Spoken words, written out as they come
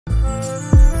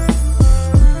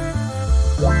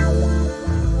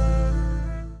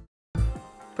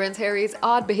Prince Harry's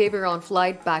odd behavior on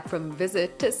flight back from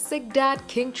visit to sick dad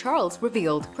King Charles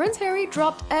revealed. Prince Harry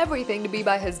dropped everything to be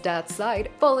by his dad's side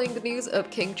following the news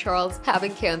of King Charles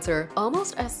having cancer.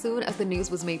 Almost as soon as the news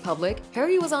was made public,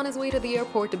 Harry was on his way to the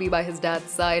airport to be by his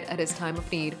dad's side at his time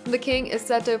of need. The king is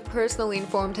said to have personally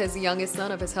informed his youngest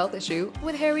son of his health issue,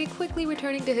 with Harry quickly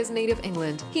returning to his native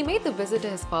England. He made the visit to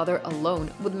his father alone,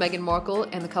 with Meghan Markle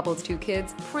and the couple's two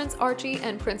kids, Prince Archie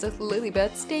and Princess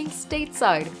Lilibet, staying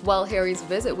stateside. While Harry's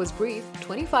visit was brief,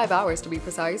 25 hours to be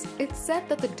precise, it's said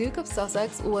that the Duke of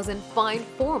Sussex was in fine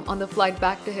form on the flight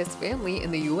back to his family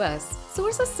in the US.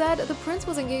 Sources said the prince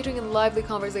was engaging in lively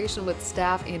conversation with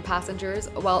staff and passengers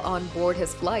while on board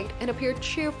his flight and appeared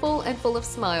cheerful and full of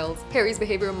smiles. Harry's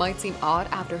behavior might seem odd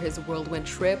after his whirlwind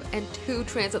trip and 2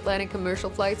 transatlantic commercial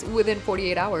flights within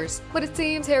 48 hours, but it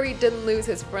seems Harry didn't lose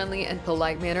his friendly and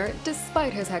polite manner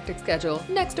despite his hectic schedule.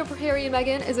 Next up for Harry and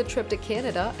Meghan is a trip to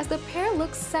Canada, as the pair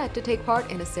looks set to take part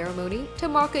in a ceremony to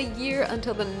mark a year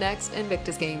until the next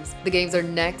Invictus Games. The games are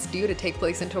next due to take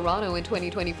place in Toronto in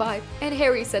 2025, and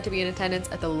Harry is said to be in attendance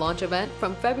at the launch event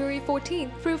from February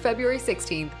 14th through February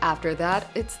 16th. After that,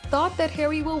 it's thought that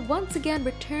Harry will once again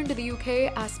return to the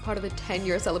UK as part of a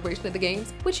 10-year celebration of the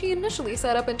Games, which he initially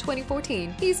set up in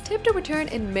 2014. He's tipped to return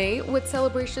in May, with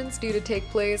celebrations due to take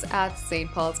place at St.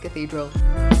 Paul's Cathedral.